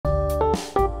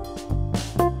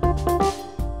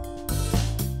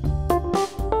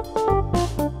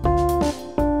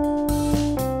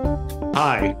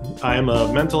I am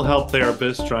a mental health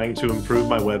therapist trying to improve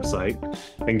my website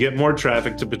and get more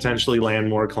traffic to potentially land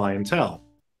more clientele.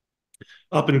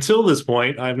 Up until this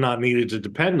point, I've not needed to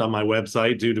depend on my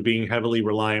website due to being heavily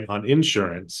reliant on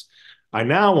insurance. I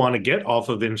now want to get off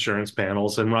of insurance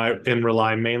panels and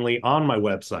rely mainly on my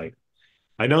website.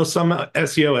 I know some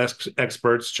SEO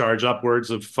experts charge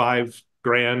upwards of 5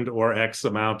 grand or X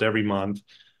amount every month,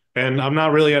 and I'm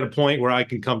not really at a point where I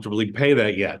can comfortably pay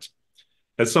that yet.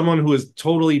 As someone who is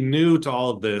totally new to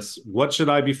all of this, what should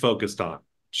I be focused on?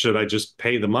 Should I just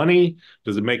pay the money?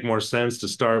 Does it make more sense to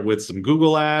start with some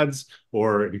Google ads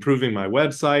or improving my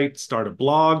website, start a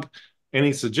blog?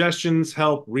 Any suggestions,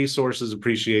 help, resources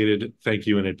appreciated. Thank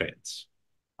you in advance.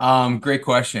 Great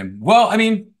question. Well, I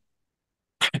mean,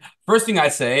 first thing I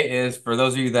say is for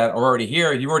those of you that are already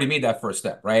here, you've already made that first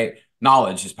step, right?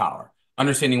 Knowledge is power.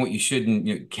 Understanding what you should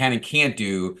and can and can't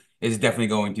do is definitely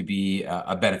going to be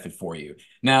a benefit for you.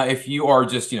 Now, if you are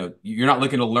just, you're not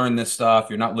looking to learn this stuff,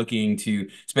 you're not looking to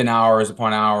spend hours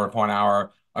upon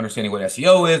hour understanding what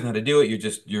SEO is and how to do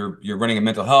it. You're running a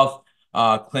mental health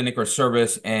clinic or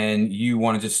service, and you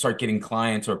want to just start getting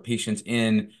clients or patients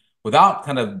in without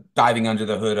kind of diving under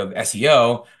the hood of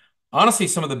SEO. Honestly,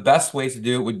 some of the best ways to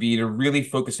do it would be to really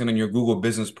focus in on your Google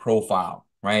business profile,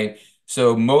 right?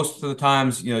 So most of the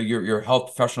times, your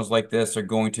health professionals like this are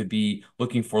going to be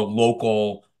looking for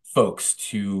local folks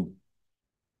to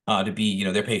be,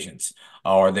 their patients,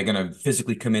 or they're going to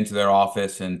physically come into their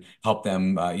office and help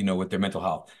them, with their mental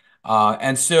health.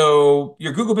 And so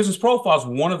your Google business profile is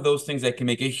one of those things that can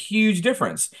make a huge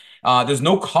difference. There's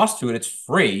no cost to it. It's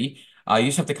free. You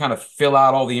just have to kind of fill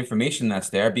out all the information that's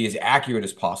there, be as accurate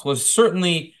as possible. There's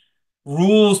certainly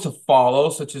rules to follow,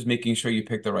 such as making sure you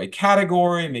pick the right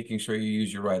category, making sure you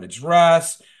use your right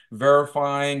address,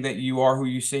 verifying that you are who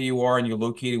you say you are and you're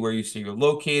located where you say you're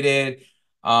located.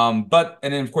 And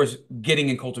then of course,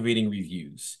 getting and cultivating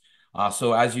reviews.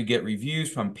 So as you get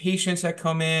reviews from patients that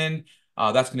come in,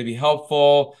 that's going to be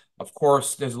helpful. Of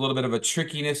course, there's a little bit of a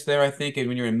trickiness there, I think. And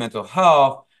when you're in mental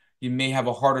health, you may have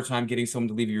a harder time getting someone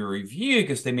to leave you a review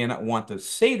because they may not want to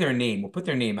say their name or put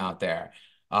their name out there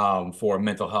for a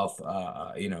mental health,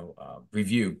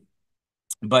 review.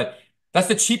 But that's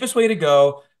the cheapest way to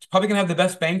go. It's probably going to have the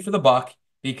best bang for the buck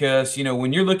because,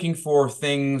 when you're looking for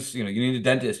things, you need a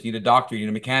dentist, you need a doctor, you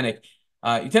need a mechanic,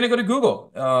 you tend to go to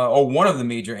Google or one of the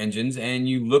major engines and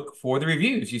you look for the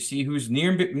reviews. You see who's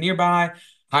nearby,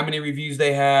 how many reviews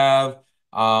they have,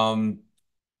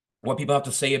 what people have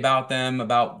to say about them,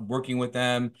 about working with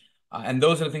them. And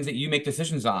those are the things that you make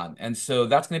decisions on. And so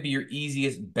that's going to be your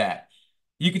easiest bet.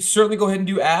 You could certainly go ahead and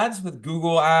do ads with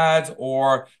Google ads,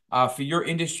 or for your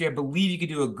industry, I believe you could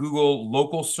do a Google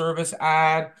local service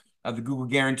ad, the Google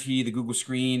guarantee, the Google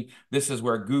screen. This is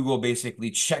where Google basically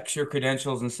checks your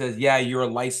credentials and says, yeah, you're a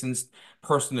licensed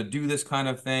person to do this kind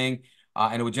of thing.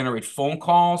 And it would generate phone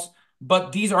calls.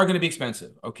 But these are going to be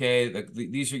expensive, okay?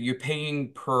 These are, you're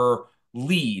paying per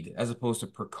lead as opposed to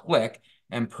per click.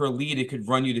 And per lead, it could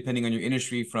run you, depending on your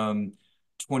industry, from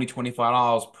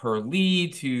 $20-$25 per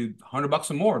lead to $100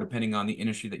 or more, depending on the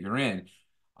industry that you're in.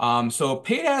 So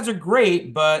paid ads are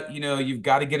great, but you've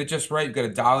got to get it just right. You've got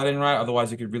to dial it in right.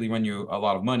 Otherwise, it could really run you a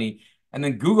lot of money. And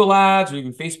then Google ads or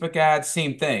even Facebook ads,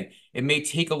 same thing. It may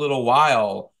take a little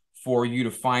while for you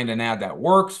to find an ad that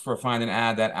works, for find an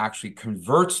ad that actually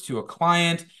converts to a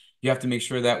client. You have to make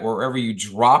sure that wherever you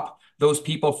drop those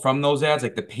people from those ads,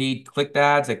 like the paid clicked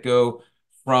ads that go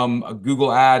from a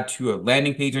Google ad to a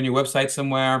landing page on your website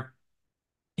somewhere,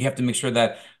 you have to make sure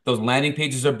that those landing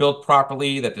pages are built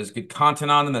properly, that there's good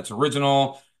content on them that's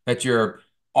original, that you're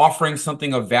offering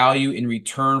something of value in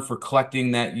return for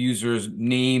collecting that user's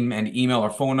name and email or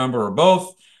phone number or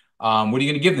both. What are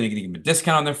you going to give them? Are you going to give them a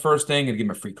discount on their first thing? Are you going to give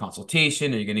them a free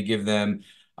consultation? Are you going to give them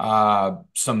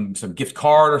some gift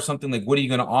card or something? Like, what are you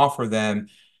going to offer them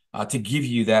to give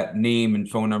you that name and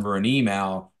phone number and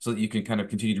email so that you can kind of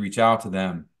continue to reach out to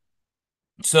them?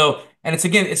 So, and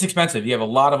it's expensive. You have a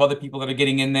lot of other people that are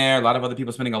getting in there, a lot of other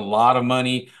people spending a lot of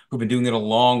money who've been doing it a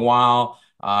long while.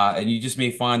 And you just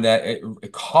may find that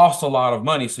it costs a lot of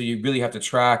money. So you really have to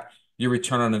track your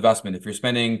return on investment. If you're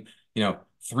spending,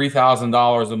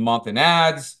 $3,000 a month in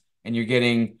ads and you're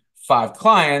getting 5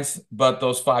 clients, but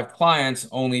those 5 clients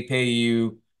only pay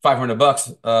you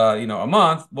 $500, a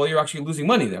month, well, you're actually losing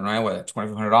money then, right? What,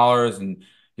 $2,500, and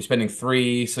you're spending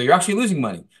 3, so you're actually losing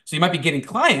money. So you might be getting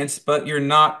clients, but there's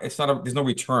no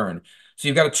return. So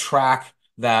you've got to track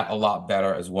that a lot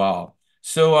better as well.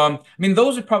 So, I mean,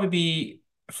 those would probably be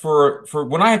for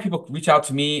when I have people reach out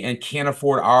to me and can't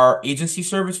afford our agency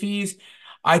service fees.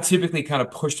 I typically kind of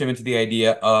push them into the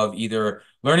idea of either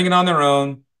learning it on their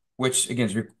own which again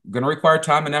is going to require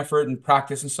time and effort and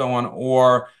practice and so on,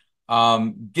 or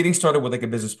getting started with like a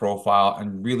business profile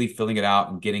and really filling it out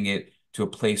and getting it to a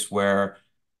place where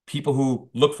people who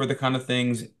look for the kind of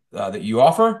things that you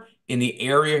offer in the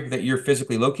area that you're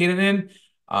physically located in,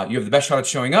 you have the best shot at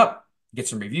showing up, get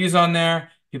some reviews on there.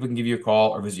 People can give you a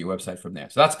call or visit your website from there.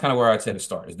 So that's kind of where I'd say to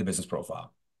start is the business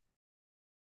profile.